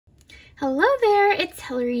Hello there, it's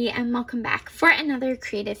Hillary and welcome back for another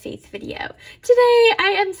Creative Faith video. Today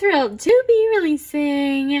I am thrilled to be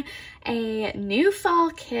releasing a new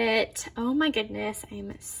fall kit. Oh my goodness,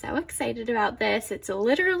 I'm so excited about this. It's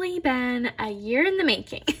literally been a year in the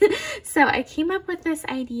making. So I came up with this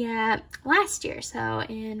idea last year. So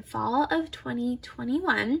in fall of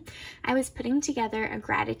 2021, I was putting together a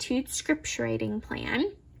gratitude scripture writing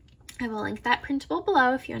plan. I will link that printable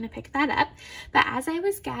below if you want to pick that up. But as I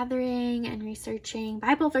was gathering and researching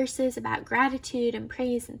Bible verses about gratitude and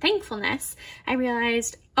praise and thankfulness, I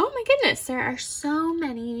realized, oh my goodness, there are so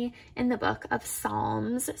many in the book of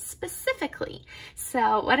Psalms specifically.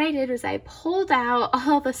 So what I did was I pulled out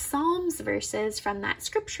all the Psalms verses from that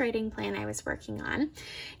scripture writing plan I was working on.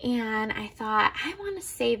 And I thought, I want to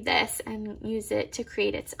save this and use it to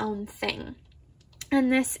create its own thing. And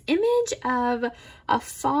this image of a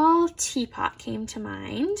fall teapot came to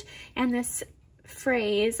mind, and this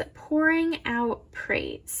phrase, pouring out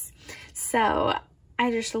praise. So I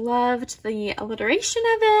just loved the alliteration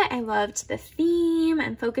of it. I loved the theme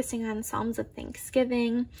and focusing on Psalms of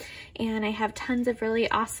Thanksgiving. And I have tons of really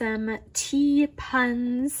awesome tea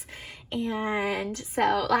puns. And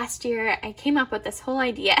so last year I came up with this whole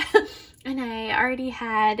idea. And I already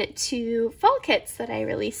had 2 fall kits that I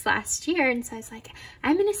released last year. And so I was like,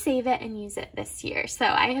 I'm going to save it and use it this year. So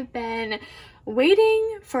I have been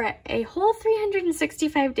waiting for a whole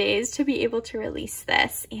 365 days to be able to release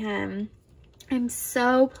this. And I'm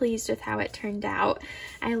so pleased with how it turned out.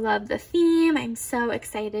 I love the theme. I'm so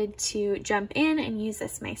excited to jump in and use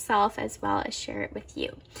this myself as well as share it with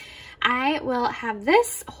you. I will have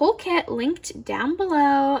this whole kit linked down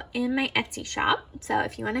below in my Etsy shop. So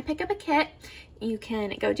if you want to pick up a kit, you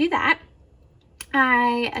can go do that.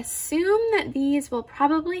 I assume that these will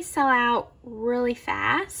probably sell out really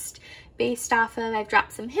fast based off of, I've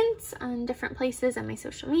dropped some hints on different places on my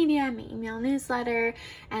social media, my email newsletter,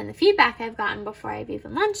 and the feedback I've gotten before I've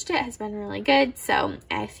even launched it has been really good. So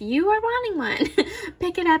if you are wanting one,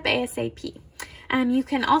 pick it up ASAP. You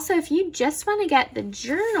can also, if you just want to get the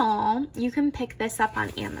journal, you can pick this up on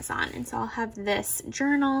Amazon. And so I'll have this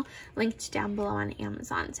journal linked down below on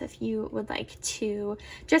Amazon. So if you would like to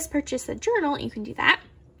just purchase a journal, you can do that.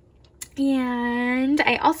 And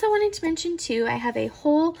I also wanted to mention too, I have a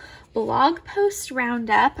whole blog post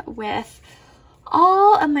roundup with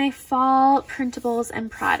all of my fall printables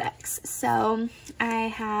and products. So I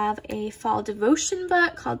have a fall devotion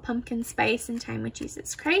book called Pumpkin Spice and Time with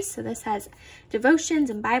Jesus Christ. So this has devotions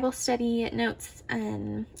and Bible study notes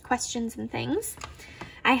and questions and things.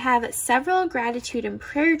 I have several gratitude and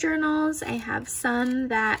prayer journals. I have some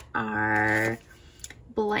that are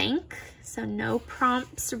blank, so no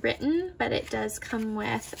prompts written, but it does come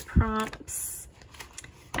with prompts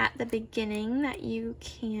at the beginning that you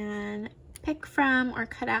can pick from or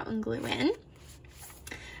cut out and glue in.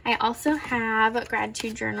 I also have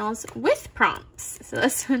gratitude journals with prompts. So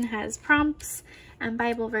this one has prompts and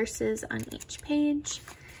Bible verses on each page.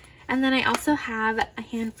 And then I also have a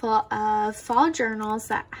handful of fall journals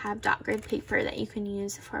that have dot grid paper that you can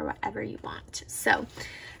use for whatever you want. So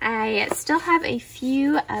I still have a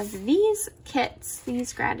few of these kits,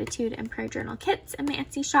 these gratitude and prayer journal kits in my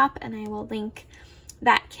Etsy shop, and I will link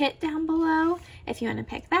that kit down below if you want to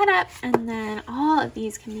pick that up. And then all of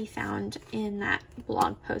these can be found in that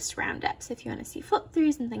blog post roundup. So if you want to see flip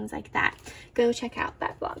throughs and things like that, go check out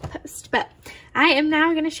that blog post. But I am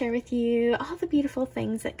now going to share with you all the beautiful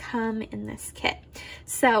things that come in this kit.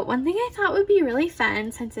 So one thing I thought would be really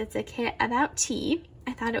fun, since it's a kit about tea,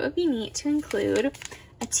 I thought it would be neat to include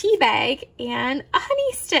a tea bag and a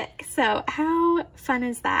honey stick. So how fun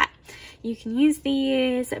is that? You can use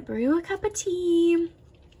these, brew a cup of tea,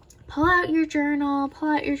 pull out your journal, pull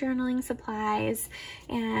out your journaling supplies,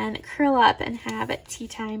 and curl up and have tea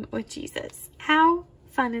time with Jesus. How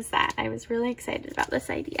fun is that? I was really excited about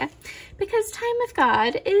this idea because time with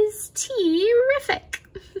God is tea-rific.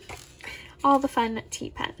 All the fun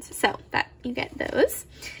tea puns. So that you get those.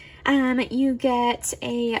 You get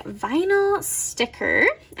a vinyl sticker,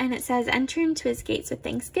 and it says, enter into his gates with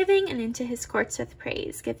thanksgiving and into his courts with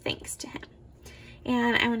praise. Give thanks to him.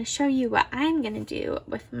 And I want to show you what I'm going to do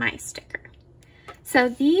with my sticker. So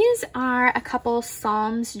these are a couple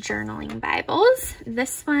Psalms journaling Bibles.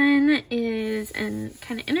 This one is a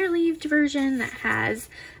kind of interleaved version that has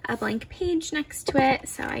a blank page next to it.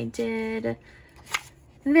 So I did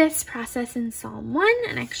this process in Psalm 1,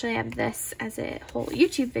 and actually I have this as a whole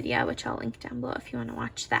YouTube video, which I'll link down below if you want to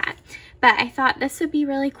watch that. But I thought this would be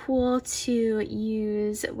really cool to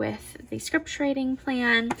use with the scripture writing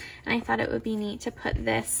plan, and I thought it would be neat to put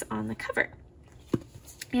this on the cover.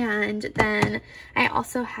 And then I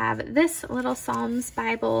also have this little Psalms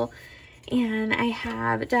Bible And I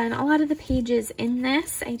have done a lot of the pages in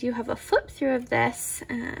this. I do have a flip through of this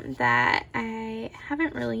that I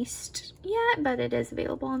haven't released yet, but it is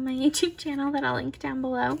available on my YouTube channel that I'll link down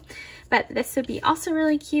below. But this would be also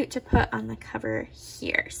really cute to put on the cover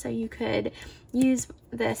here. So you could use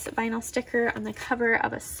this vinyl sticker on the cover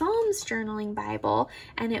of a Psalms journaling Bible,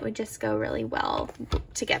 and it would just go really well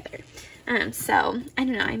together. So I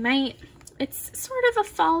don't know, it's sort of a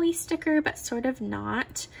fall-y sticker, but sort of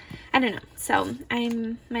not. I don't know. So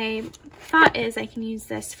my thought is I can use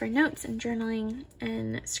this for notes and journaling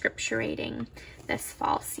and scripture reading this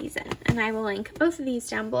fall season. And I will link both of these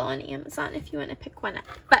down below on Amazon if you want to pick one up.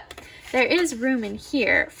 But there is room in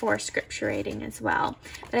here for scripture reading as well.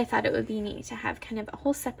 But I thought it would be neat to have kind of a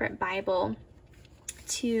whole separate Bible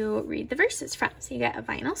to read the verses from. So you get a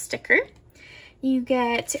vinyl sticker. You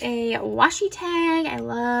get a washi tag. I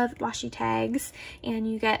love washi tags.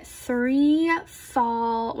 And you get 3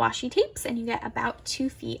 fall washi tapes, and you get about 2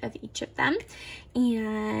 feet of each of them.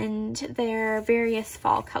 And they're various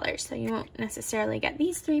fall colors. So you won't necessarily get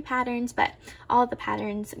these 3 patterns, but all the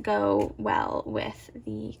patterns go well with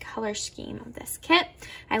the color scheme of this kit.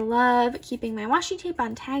 I love keeping my washi tape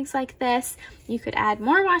on tags like this. You could add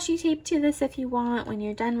more washi tape to this if you want. When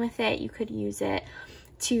you're done with it, you could use it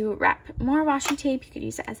to wrap more washi tape. You could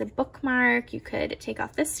use it as a bookmark. You could take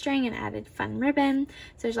off this string and add a fun ribbon.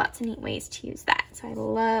 So there's lots of neat ways to use that. So I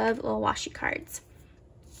love little washi cards.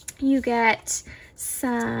 You get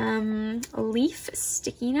some leaf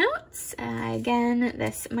sticky notes. Again,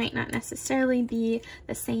 this might not necessarily be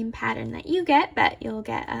the same pattern that you get, but you'll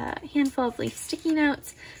get a handful of leaf sticky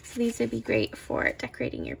notes. So these would be great for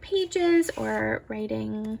decorating your pages or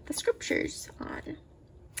writing the scriptures on.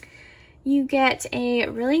 You get a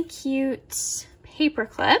really cute paper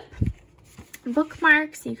clip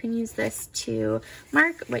bookmark, so you can use this to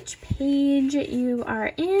mark which page you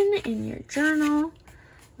are in your journal,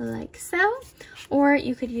 like so. Or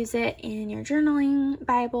you could use it in your journaling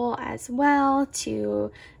Bible as well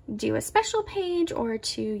to do a special page or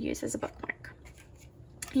to use as a bookmark.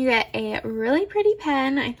 You get a really pretty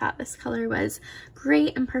pen. I thought this color was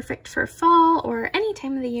great and perfect for fall or any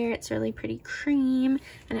time of the year. It's really pretty cream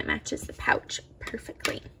and it matches the pouch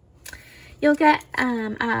perfectly. You'll get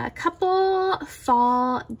a couple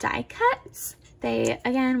fall die cuts. They,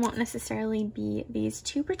 again, won't necessarily be these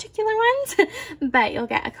 2 particular ones, but you'll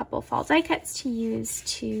get a couple fall die cuts to use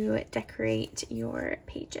to decorate your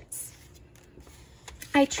pages.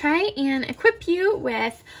 I try and equip you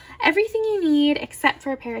with everything you need except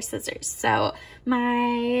for a pair of scissors. So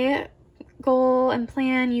my goal and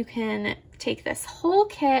plan, you can take this whole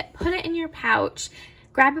kit, put it in your pouch,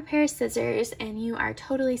 grab a pair of scissors, and you are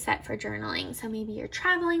totally set for journaling. So maybe you're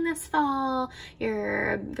traveling this fall,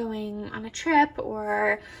 you're going on a trip,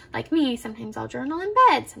 or like me, sometimes I'll journal in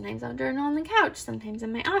bed, sometimes I'll journal on the couch, sometimes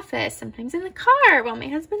in my office, sometimes in the car while my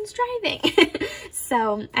husband's driving.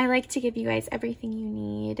 So I like to give you guys everything you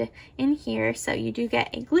need in here. So you do get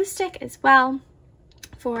a glue stick as well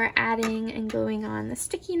for adding and gluing on the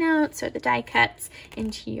sticky notes or the die cuts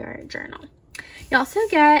into your journal. You also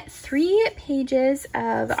get 3 pages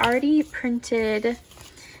of already printed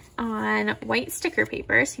on white sticker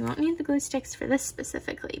paper, so you won't need the glue sticks for this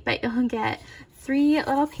specifically, but you'll get 3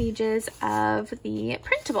 little pages of the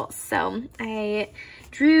printables. So I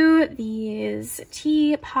drew these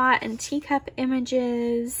teapot and teacup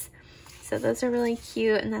images, so those are really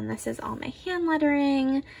cute, and then this is all my hand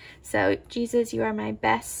lettering. So Jesus, you are my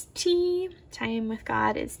best tea. Time with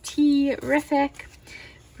God is tea-rific.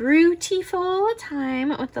 Beautiful time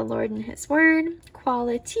with the Lord and His Word.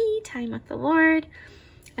 Quality time with the Lord.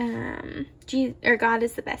 God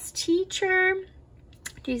is the best teacher.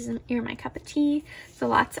 Jesus, you're my cup of tea. So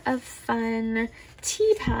lots of fun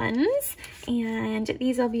tea puns, and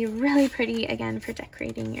these will be really pretty again for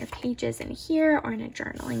decorating your pages in here or in a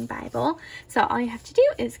journaling Bible. So all you have to do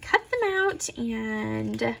is cut them out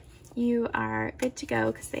and you are good to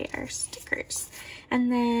go because they are stickers. And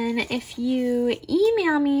then if you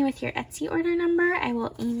email me with your Etsy order number, I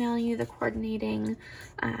will email you the coordinating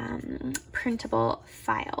printable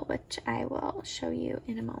file, which I will show you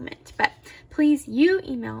in a moment. But please, you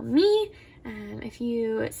email me. If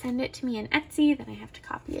you send it to me in Etsy, then I have to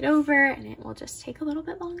copy it over and it will just take a little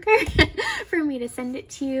bit longer for me to send it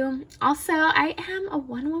to you. Also, I am a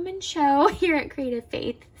one-woman show here at Creative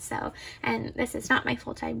Faith. So, and this is not my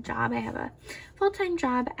full-time job. I have a full-time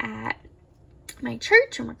job at my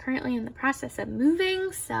church and we're currently in the process of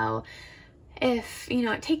moving. So if, you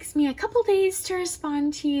know, it takes me a couple days to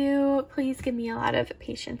respond to you, please give me a lot of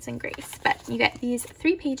patience and grace. But you get these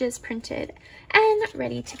 3 pages printed and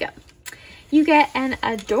ready to go. You get an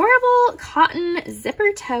adorable cotton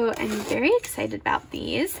zipper tote. I'm very excited about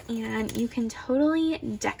these, and you can totally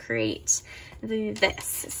decorate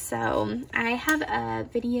this. So I have a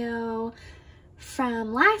video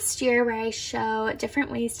from last year where I show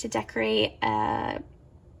different ways to decorate a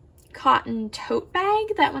cotton tote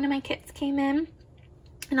bag that one of my kits came in,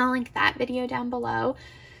 and I'll link that video down below.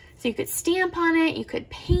 So you could stamp on it, you could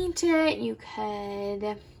paint it, you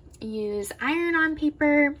could use iron-on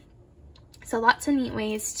paper. So lots of neat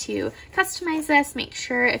ways to customize this. Make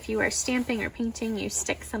sure if you are stamping or painting, you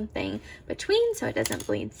stick something between so it doesn't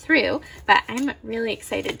bleed through. But I'm really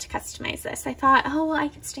excited to customize this. I thought, oh, well, I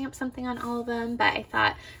could stamp something on all of them, but I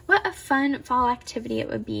thought what a fun fall activity it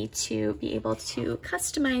would be to be able to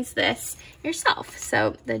customize this yourself.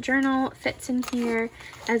 So the journal fits in here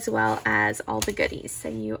as well as all the goodies. So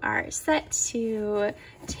you are set to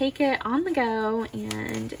take it on the go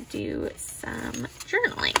and do some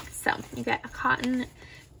journaling. So you get a cotton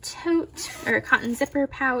tote or a cotton zipper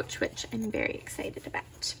pouch, which I'm very excited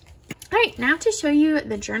about. All right, now to show you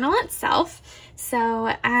the journal itself.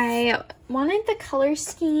 So I wanted the color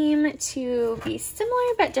scheme to be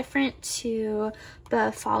similar but different to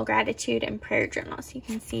the Fall Gratitude and Prayer Journal. So you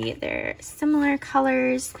can see they're similar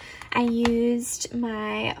colors. I used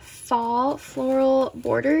my Fall Floral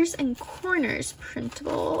Borders and Corners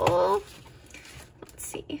printable. Let's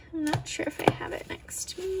see, I'm not sure if I have it next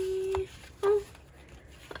to me. Oh,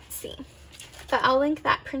 let's see. But I'll link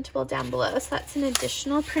that printable down below. So that's an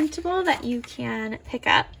additional printable that you can pick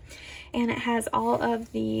up. And it has all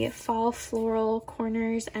of the fall floral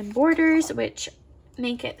corners and borders, which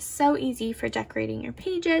make it so easy for decorating your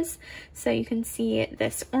pages. So you can see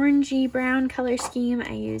this orangey brown color scheme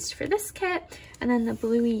I used for this kit, and then the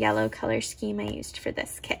bluey yellow color scheme I used for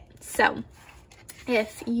this kit. So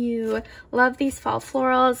if you love these fall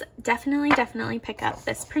florals, definitely pick up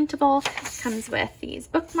this printable. It comes with these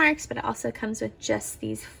bookmarks, but it also comes with just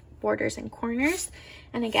these borders and corners.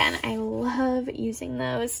 And again, I love using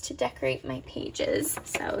those to decorate my pages.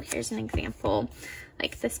 So here's an example.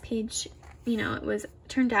 Like this page, you know, it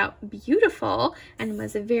turned out beautiful and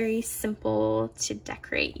was very simple to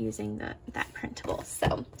decorate using that printable.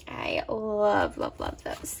 So I love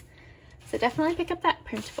those. So definitely pick up that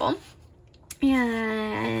printable.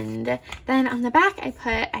 And then on the back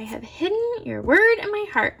I have hidden your word in my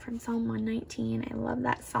heart from Psalm 119. I love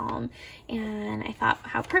that psalm, and I thought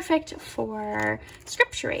how perfect for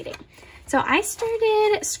scripture reading. So I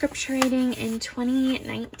started scripture reading in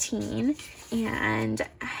 2019, and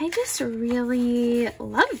I just really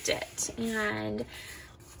loved it. And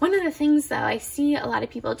one of the things, though, I see a lot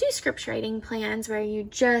of people do scripture reading plans where you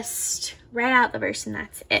just write out the verse and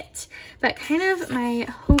that's it. But kind of my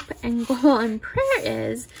hope and goal and prayer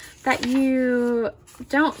is that you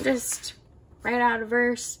don't just write out a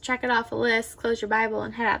verse, check it off a list, close your Bible,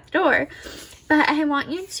 and head out the door. But I want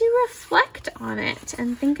you to reflect on it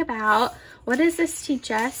and think about, what does this teach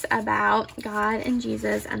us about God and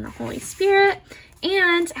Jesus and the Holy Spirit?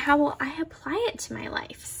 And how will I apply it to my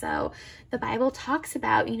life? So the Bible talks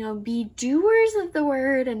about, you know, be doers of the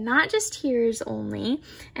word and not just hearers only.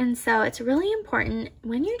 And so it's really important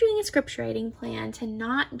when you're doing a scripture writing plan to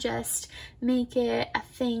not just make it a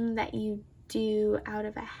thing that you do out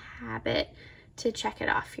of a habit to check it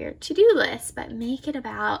off your to-do list, but make it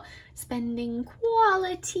about spending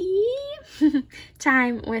quality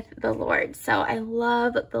time with the Lord. So I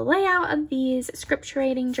love the layout of these scripture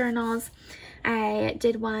writing journals. I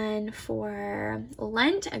did one for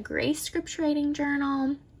Lent, a grace scripture writing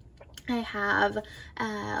journal. I have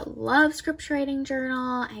a love scripture writing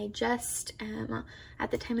journal. I just am,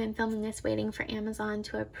 at the time I'm filming this, waiting for Amazon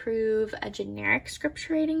to approve a generic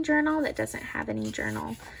scripture writing journal that doesn't have any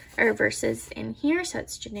journal or verses in here. So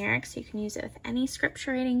it's generic, so you can use it with any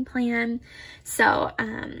scripture writing plan. So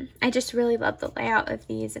I just really love the layout of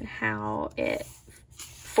these and how it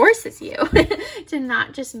forces you to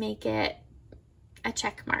not just make it a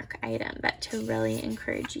check mark item, but to really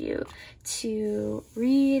encourage you to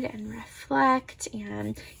read and reflect.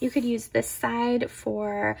 And you could use this side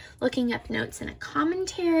for looking up notes in a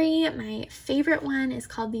commentary. My favorite one is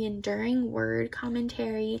called the Enduring Word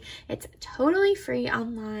Commentary. It's totally free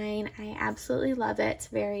online. I absolutely love it. It's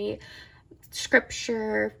very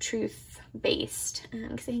scripture truth based,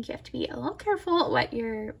 because I think you have to be a little careful what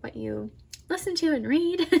you listen to and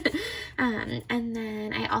read. And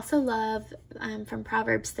then I also love from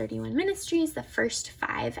Proverbs 31 Ministries, the First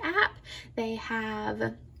 5 app. They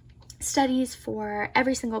have studies for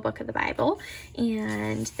every single book of the Bible,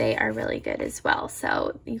 and they are really good as well.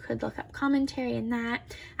 So you could look up commentary in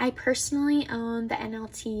that. I personally own the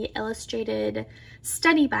NLT Illustrated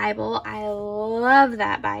Study Bible. I love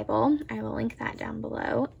that Bible. I will link that down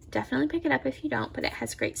below. Definitely pick it up if you don't, but it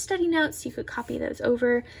has great study notes. You could copy those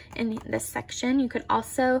over in this section. You could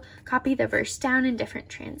also copy the verse down in different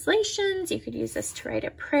translations. You could use this to write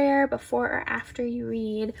a prayer before or after you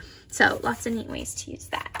read. So lots of neat ways to use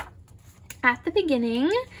that. At the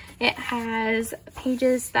beginning, it has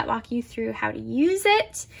pages that walk you through how to use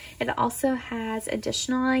it. It also has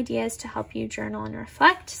additional ideas to help you journal and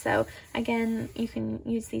reflect. So again, you can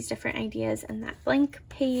use these different ideas in that blank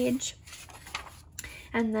page.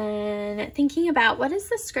 And then thinking about what does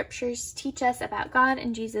the scriptures teach us about God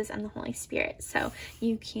and Jesus and the Holy Spirit. So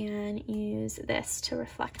you can use this to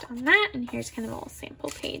reflect on that. And here's kind of a little sample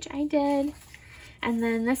page I did. And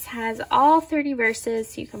then this has all 30 verses,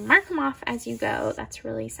 so you can mark them off as you go. That's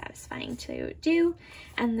really satisfying to do.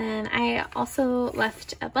 And then I also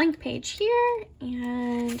left a blank page here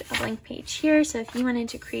and a blank page here. So if you wanted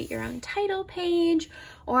to create your own title page,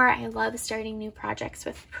 or I love starting new projects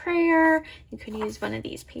with prayer, you could use one of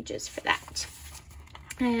these pages for that.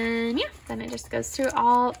 And yeah, then it just goes through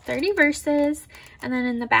all 30 verses. And then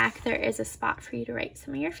in the back, there is a spot for you to write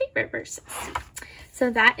some of your favorite verses. So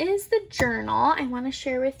that is the journal. I want to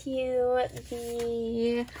share with you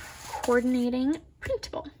the coordinating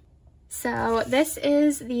printable. So this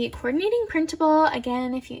is the coordinating printable.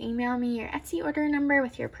 Again, if you email me your Etsy order number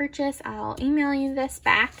with your purchase, I'll email you this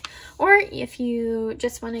back. Or if you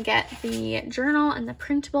just want to get the journal and the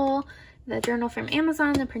printable, the journal from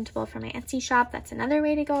Amazon, the printable from my Etsy shop, that's another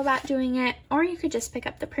way to go about doing it. Or you could just pick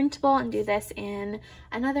up the printable and do this in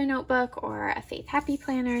another notebook or a Faith Happy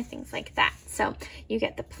planner, things like that. So you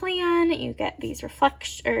get the plan, you get these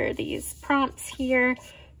these prompts here,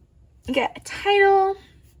 you get a title,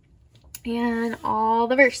 and all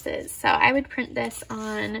the verses. So I would print this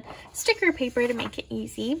on sticker paper to make it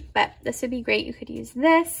easy, but this would be great. You could use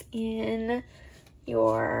this in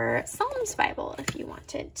your Psalms Bible if you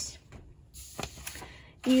wanted.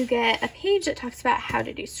 You get a page that talks about how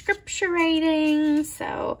to do scripture writing.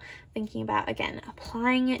 So thinking about, again,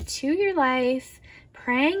 applying it to your life,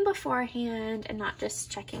 praying beforehand, and not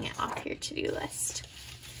just checking it off your to-do list.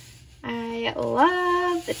 I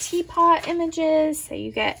love the teapot images. So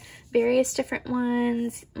you get various different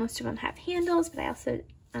ones. Most of them have handles, but I also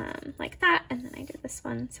like that. And then I did this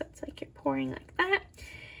one, so it's like you're pouring like that.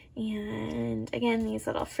 And again, these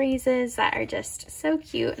little phrases that are just so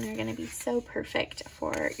cute and are going to be so perfect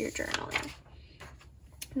for your journaling.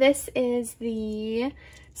 This is the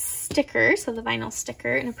sticker, so the vinyl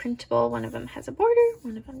sticker in a printable. One of them has a border,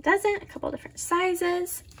 one of them doesn't, a couple different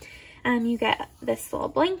sizes. You get this little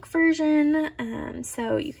blank version,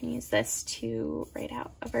 so you can use this to write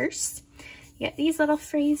out a verse. You get these little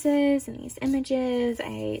phrases and these images.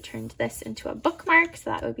 I turned this into a bookmark, so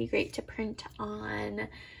that would be great to print on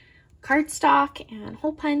cardstock and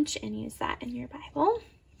hole punch and use that in your Bible.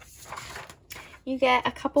 You get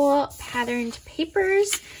a couple patterned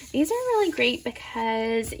papers. These are really great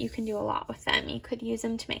because you can do a lot with them. You could use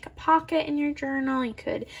them to make a pocket in your journal. You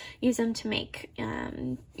could use them to make,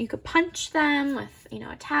 you could punch them with, you know,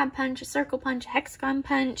 a tab punch, a circle punch, a hexagon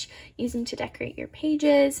punch, use them to decorate your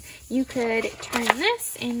pages. You could turn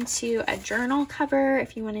this into a journal cover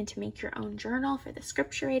if you wanted to make your own journal for the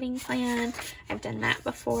scripture reading plan. I've done that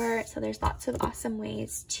before. So there's lots of awesome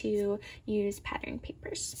ways to use patterned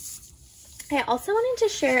papers. I also wanted to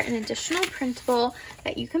share an additional printable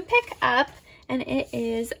that you can pick up, and it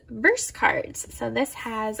is verse cards. So this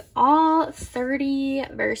has all 30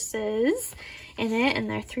 verses in it, and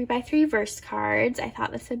they're 3x3 verse cards. I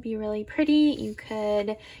thought this would be really pretty. You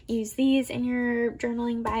could use these in your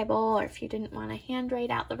journaling Bible, or if you didn't want to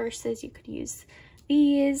handwrite out the verses, you could use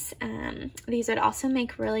these. These would also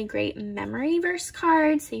make really great memory verse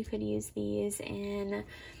cards, so you could use these in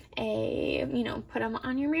put them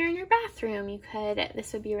on your mirror in your bathroom. You could,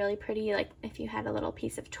 this would be really pretty, like if you had a little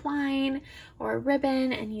piece of twine or a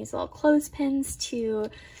ribbon and use little clothespins to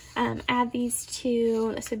add these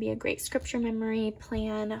to. This would be a great scripture memory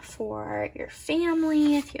plan for your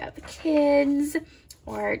family if you have kids,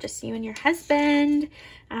 or just you and your husband.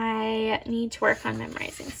 I need to work on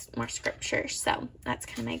memorizing more scripture, so that's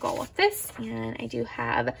kind of my goal with this, and I do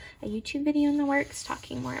have a YouTube video in the works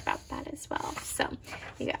talking more about that as well. So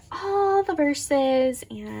you get all the verses,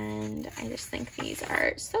 and I just think these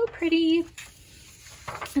are so pretty.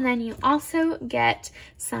 And then you also get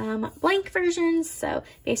some blank versions. So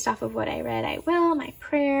based off of what I read, I will, my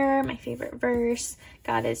prayer, my favorite verse,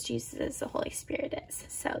 God is, Jesus is, the Holy Spirit is.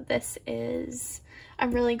 So this is a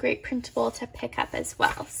really great printable to pick up as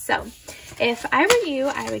well. So if I were you,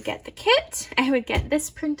 I would get the kit, I would get this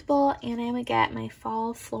printable, and I would get my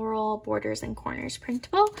fall floral borders and corners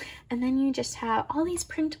printable. And then you just have all these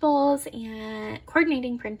printables and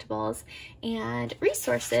coordinating printables and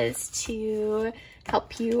resources to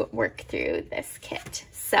help you work through this kit.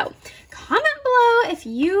 So comment below if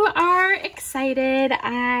you are excited.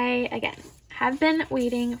 I, again, have been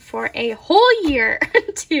waiting for a whole year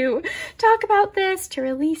to talk about this, to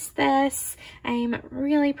release this. I'm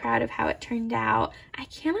really proud of how it turned out. I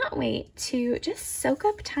cannot wait to just soak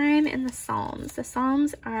up time in the Psalms. The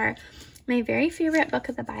Psalms are my very favorite book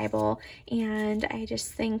of the Bible, and I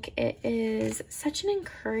just think it is such an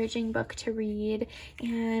encouraging book to read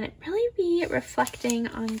and really be reflecting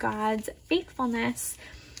on God's faithfulness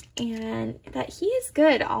and that he is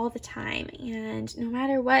good all the time. And no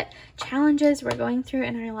matter what challenges we're going through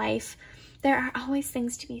in our life, there are always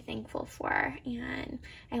things to be thankful for. And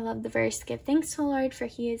I love the verse, give thanks to the Lord, for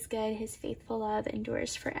he is good, his faithful love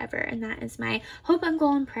endures forever. And that is my hope and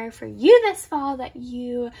goal and prayer for you this fall, that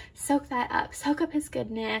you soak that up, soak up his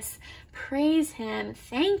goodness, praise him,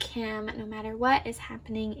 thank him, no matter what is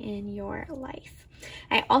happening in your life.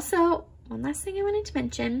 I also, one last thing I wanted to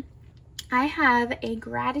mention, I have a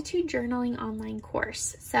gratitude journaling online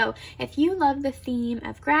course. So if you love the theme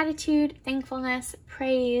of gratitude, thankfulness,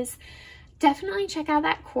 praise, definitely check out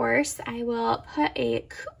that course. I will put a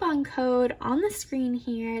coupon code on the screen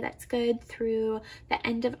here that's good through the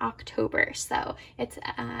end of October. So it's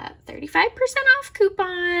a 35% off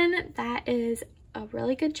coupon. That is a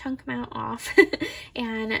really good chunk amount off.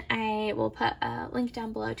 And I will put a link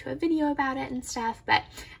down below to a video about it and stuff, but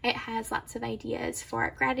it has lots of ideas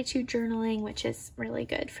for gratitude journaling, which is really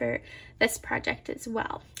good for this project as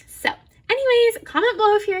well. So anyways, comment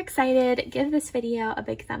below if you're excited, give this video a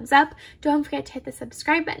big thumbs up. Don't forget to hit the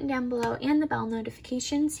subscribe button down below and the bell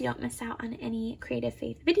notification so you don't miss out on any Creative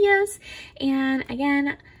Faith videos. And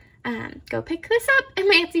again, go pick this up in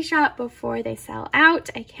my Etsy shop before they sell out.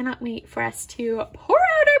 I cannot wait for us to pour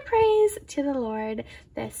out our praise to the Lord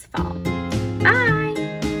this fall.